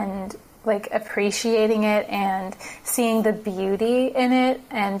food and appreciating it and seeing the beauty in it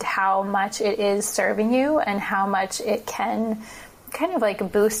and how much it is serving you and how much it can kind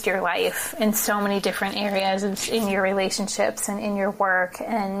of boost your life in so many different areas, in your relationships and in your work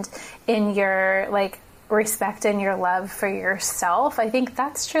and in your respect and your love for yourself. I think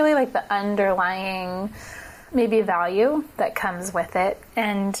that's truly the underlying maybe value that comes with it.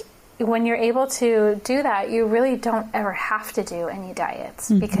 And when you're able to do that, you really don't ever have to do any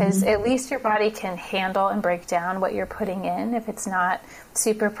diets, because at least your body can handle and break down what you're putting in if it's not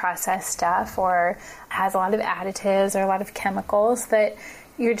super processed stuff or has a lot of additives or a lot of chemicals. That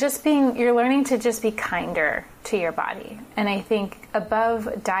you're learning to just be kinder to your body. And I think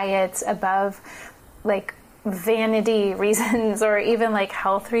above diets, above vanity reasons or even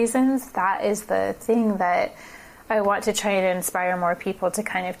health reasons, that is the thing that I want to try to inspire more people to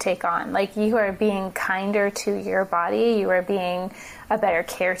kind of take on. You are being kinder to your body. You are being a better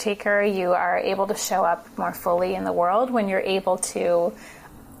caretaker. You are able to show up more fully in the world when you're able to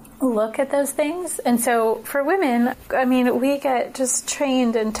look at those things. And so for women, I mean, we get just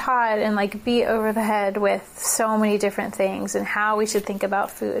trained and taught and like beat over the head with so many different things and how we should think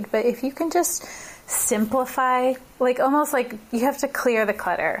about food. But if you can just simplify, like almost like you have to clear the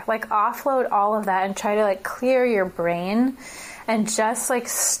clutter, like offload all of that and try to like clear your brain and just like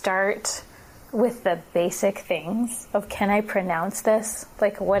start with the basic things of, can I pronounce this?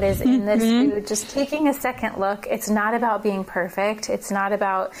 Like, what is in this food? Just taking a second look. It's not about being perfect. It's not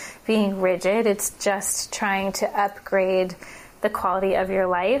about being rigid. It's just trying to upgrade the quality of your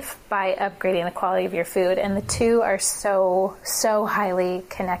life by upgrading the quality of your food. And the two are so, so highly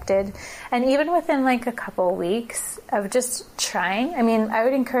connected. And even within like a couple weeks of just trying, I mean, I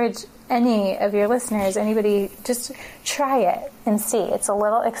would encourage any of your listeners, anybody, just try it and see. It's a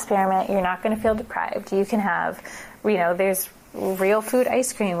little experiment. You're not going to feel deprived. You can have, you know, there's real food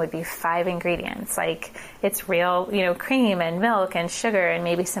ice cream would be 5 ingredients. Like, it's real, you know, cream and milk and sugar and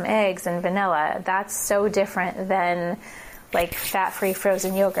maybe some eggs and vanilla. That's so different than like fat-free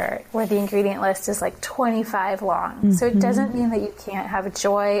frozen yogurt, where the ingredient list is like 25 long. So it doesn't mean that you can't have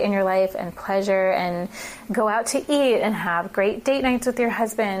joy in your life and pleasure and go out to eat and have great date nights with your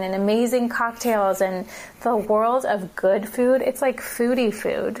husband and amazing cocktails and the world of good food. It's like foodie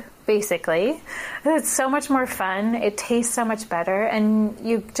food, basically. It's so much more fun. It tastes so much better, and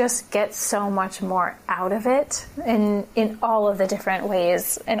you just get so much more out of it in all of the different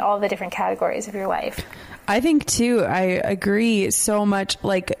ways, in all the different categories of your life. I think too, I agree so much.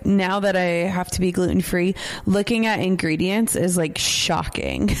 Like, now that I have to be gluten-free, looking at ingredients is like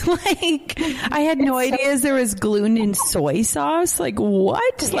shocking. Like, I had no idea there was gluten in soy sauce. Like,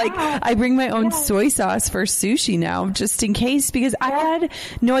 what? Yeah. Like, I bring my own soy sauce for sushi now, just in case, because I had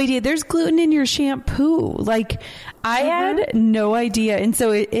no idea there's gluten in your shampoo. Like, I had no idea. And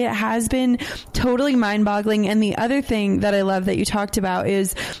so it has been totally mind-boggling. And the other thing that I love that you talked about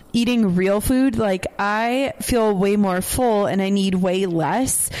is eating real food. Like, I feel way more full and I need way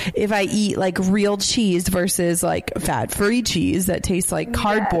less if I eat like real cheese versus like fat-free cheese that tastes like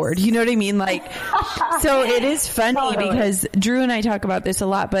cardboard. Yes. You know what I mean? Like, so it is funny because Drew and I talk about this a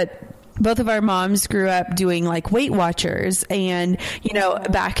lot, but both of our moms grew up doing like Weight Watchers, and, you know,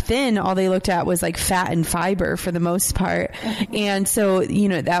 back then all they looked at was like fat and fiber for the most part. And so, you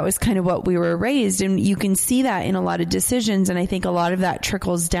know, that was kind of what we were raised, and you can see that in a lot of decisions. And I think a lot of that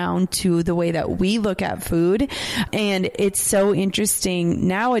trickles down to the way that we look at food. And it's so interesting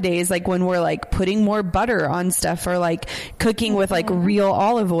nowadays, like when we're like putting more butter on stuff or like cooking with like real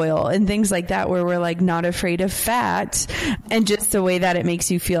olive oil and things like that, where we're like not afraid of fat and just the way that it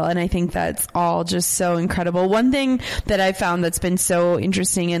makes you feel. And I think that's all just so incredible. One thing that I found that's been so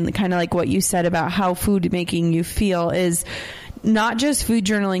interesting, and kind of like what you said about how food making you feel, is not just food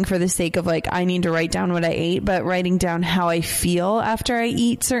journaling for the sake of like, I need to write down what I ate, but writing down how I feel after I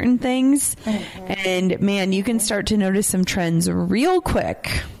eat certain things. And man, you can start to notice some trends real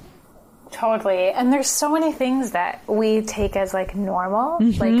quick. Totally. And there's so many things that we take as like normal.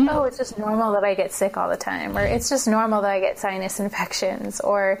 Like, oh, it's just normal that I get sick all the time, or it's just normal that I get sinus infections,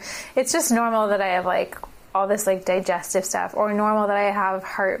 or it's just normal that I have like all this like digestive stuff, or normal that I have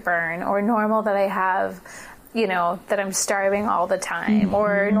heartburn, or normal that I have, you know, that I'm starving all the time,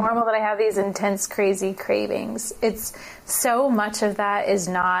 or normal that I have these intense, crazy cravings. It's so much of that is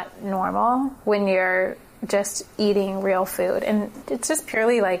not normal when you're just eating real food. And it's just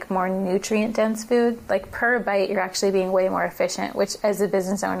purely like more nutrient dense food. Like, per bite, you're actually being way more efficient, which as a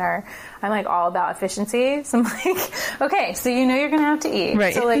business owner, I'm like all about efficiency. So I'm like, okay, so you know you're going to have to eat.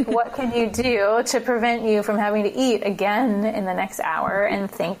 Right. So like, what can you do to prevent you from having to eat again in the next hour, and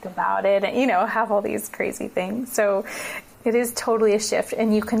think about it and, you know, have all these crazy things. So it is totally a shift,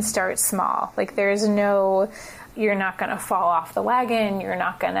 and you can start small. Like, there's no, you're not going to fall off the wagon. You're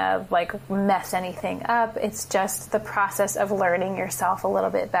not going to like mess anything up. It's just the process of learning yourself a little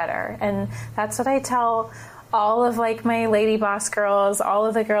bit better. And that's what I tell all of like my lady boss girls, all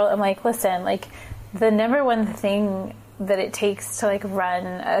of the girls. I'm like, listen, like, the number one thing that it takes to like run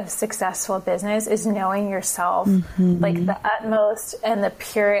a successful business is knowing yourself, like the utmost and the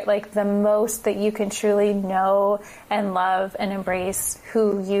pure, like the most that you can truly know and love and embrace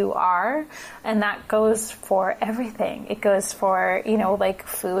who you are. And that goes for everything. It goes for, you know, like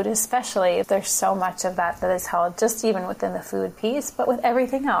food, especially. There's so much of that is held just even within the food piece, but with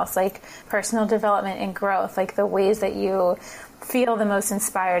everything else, like personal development and growth, like the ways that you feel the most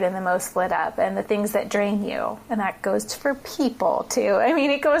inspired and the most lit up, and the things that drain you. And that goes for people too. I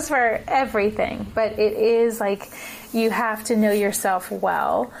mean, it goes for everything, but it is like, you have to know yourself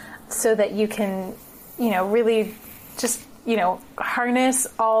well so that you can, you know, really just harness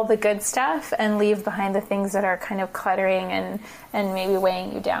all the good stuff and leave behind the things that are kind of cluttering and maybe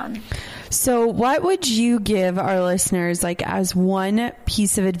weighing you down. So what would you give our listeners, like, as one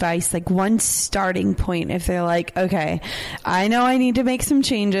piece of advice, like one starting point, if they're like, okay, I know I need to make some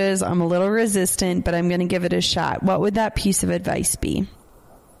changes. I'm a little resistant, but I'm going to give it a shot. What would that piece of advice be?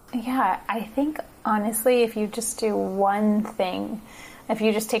 Yeah, I think honestly, if you just do one thing, if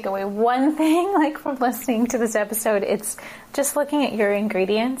you just take away one thing, like from listening to this episode, it's just looking at your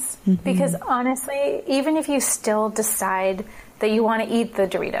ingredients. Mm-hmm. Because honestly, even if you still decide that you want to eat the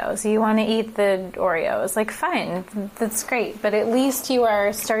Doritos, you want to eat the Oreos, like fine, that's great. But at least you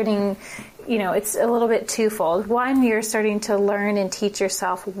are starting, it's a little bit twofold. One, you're starting to learn and teach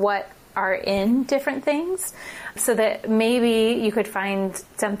yourself what are in different things, so that maybe you could find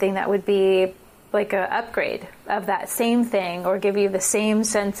something that would be like an upgrade of that same thing, or give you the same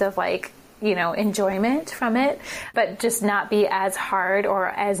sense of enjoyment from it, but just not be as hard or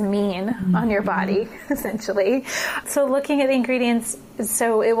as mean on your body, essentially. So looking at the ingredients,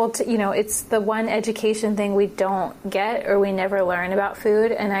 so it will, it's the one education thing we don't get or we never learn about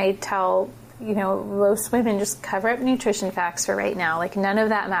food. And I tell most women, just cover up nutrition facts for right now. Like, none of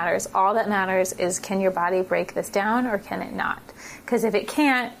that matters. All that matters is, can your body break this down or can it not? Because if it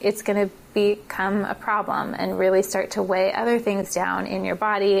can't, it's going to become a problem and really start to weigh other things down in your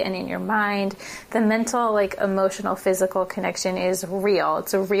body and in your mind. The mental, emotional, physical connection is real.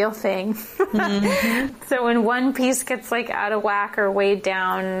 It's a real thing. Mm-hmm. So when one piece gets out of whack or weighed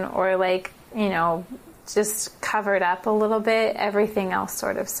down or just covered up a little bit, everything else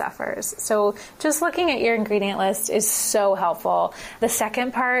sort of suffers. So just looking at your ingredient list is so helpful. The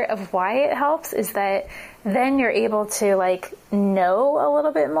second part of why it helps is that then you're able to know a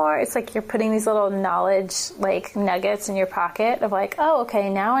little bit more. It's like you're putting these little knowledge nuggets in your pocket of oh, okay,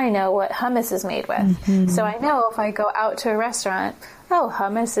 now I know what hummus is made with. Mm-hmm. So I know if I go out to a restaurant,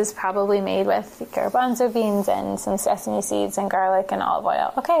 hummus is probably made with garbanzo beans and some sesame seeds and garlic and olive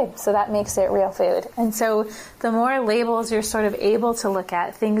oil. Okay, so that makes it real food. And so the more labels you're sort of able to look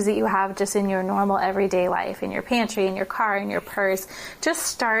at, things that you have just in your normal everyday life, in your pantry, in your car, in your purse, just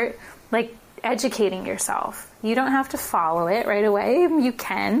start educating yourself. You don't have to follow it right away. You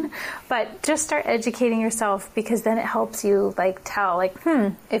can, but just start educating yourself, because then it helps you tell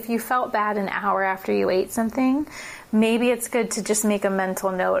if you felt bad an hour after you ate something, maybe it's good to just make a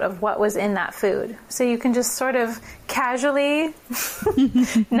mental note of what was in that food. So you can just sort of casually,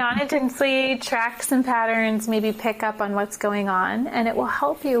 non-intensely track some patterns, maybe pick up on what's going on, and it will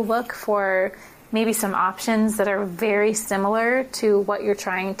help you look for maybe some options that are very similar to what you're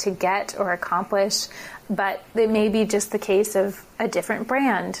trying to get or accomplish, but it may be just the case of a different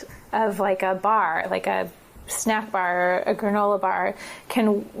brand of a bar, a snack bar or a granola bar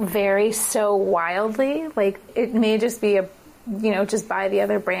can vary so wildly. It may just be just buy the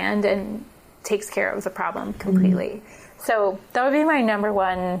other brand and takes care of the problem completely. Mm-hmm. So that would be my number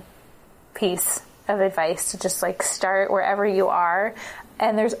one piece of advice, to just start wherever you are.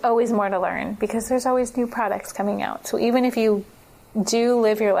 And there's always more to learn, because there's always new products coming out. So even if you do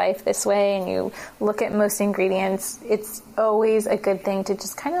live your life this way and you look at most ingredients, it's always a good thing to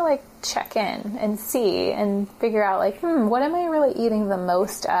just kind of check in and see and figure out what am I really eating the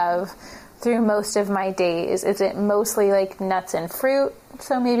most of through most of my days? Is it mostly nuts and fruit?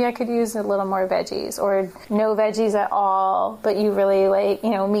 So maybe I could use a little more veggies, or no veggies at all, but you really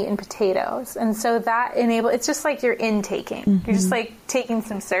meat and potatoes. And so that it's just you're intaking. Mm-hmm. You're just taking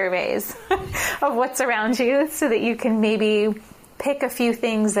some surveys of what's around you, so that you can maybe pick a few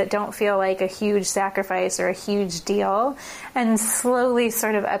things that don't feel like a huge sacrifice or a huge deal, and slowly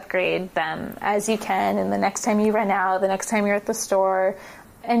sort of upgrade them as you can. And the next time you run out, the next time you're at the store,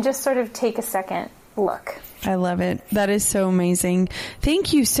 and just sort of take a second look. I love it. That is so amazing.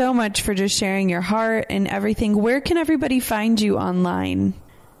 Thank you so much for just sharing your heart and everything. Where can everybody find you online?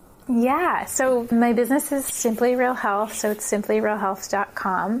 Yeah, so my business is Simply Real Health, so it's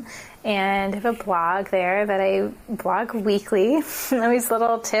simplyrealhealth.com. And I have a blog there that I blog weekly. Always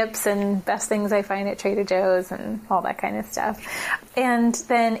little tips and best things I find at Trader Joe's and all that kind of stuff. And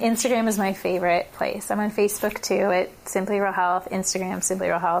then Instagram is my favorite place. I'm on Facebook too at Simply Real Health, Instagram Simply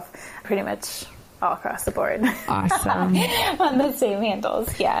Real Health, pretty much all across the board. Awesome. On the same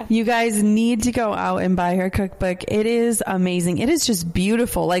handles, yeah. You guys need to go out and buy her cookbook. It is amazing. It is just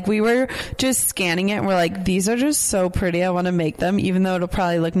beautiful. We were just scanning it and we're these are just so pretty. I want to make them, even though it'll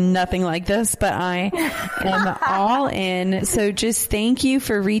probably look nothing like this, but I am all in. So just thank you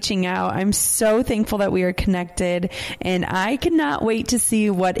for reaching out. I'm so thankful that we are connected, and I cannot wait to see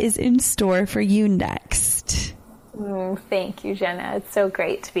what is in store for you next. Thank you, Jenna. It's so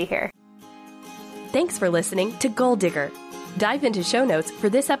great to be here. Thanks for listening to Goal Digger. Dive into show notes for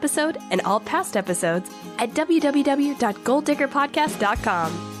this episode and all past episodes at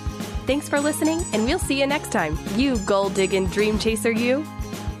www.golddiggerpodcast.com. Thanks for listening, and we'll see you next time, you gold-digging dream chaser you.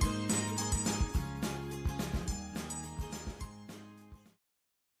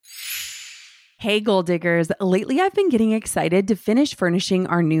 Hey, gold diggers. Lately, I've been getting excited to finish furnishing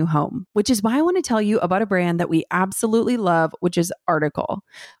our new home, which is why I want to tell you about a brand that we absolutely love, which is Article.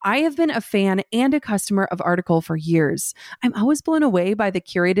 I have been a fan and a customer of Article for years. I'm always blown away by the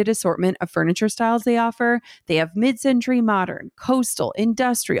curated assortment of furniture styles they offer. They have mid-century modern, coastal,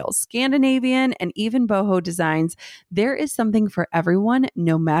 industrial, Scandinavian, and even boho designs. There is something for everyone,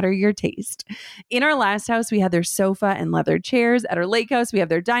 no matter your taste. In our last house, we had their sofa and leather chairs. At our lake house, we have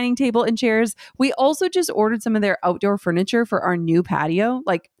their dining table and chairs. We also just ordered some of their outdoor furniture for our new patio.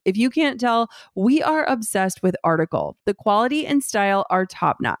 Like, if you can't tell, we are obsessed with Article. The quality and style are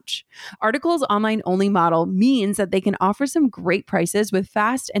top-notch. Article's online-only model means that they can offer some great prices with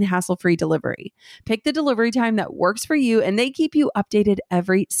fast and hassle-free delivery. Pick the delivery time that works for you, and they keep you updated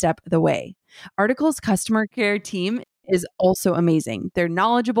every step of the way. Article's customer care team is also amazing. They're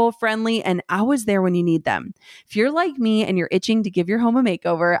knowledgeable, friendly, and always there when you need them. If you're like me and you're itching to give your home a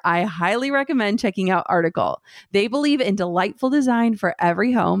makeover, I highly recommend checking out Article. They believe in delightful design for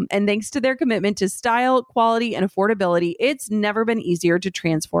every home, and thanks to their commitment to style, quality, and affordability, it's never been easier to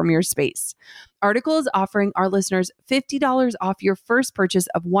transform your space. Article is offering our listeners $50 off your first purchase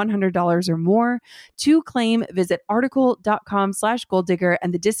of $100 or more. To claim, visit article.com/golddigger,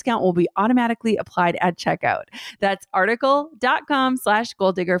 and the discount will be automatically applied at checkout. That's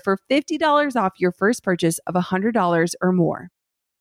article.com/golddigger for $50 off your first purchase of $100 or more.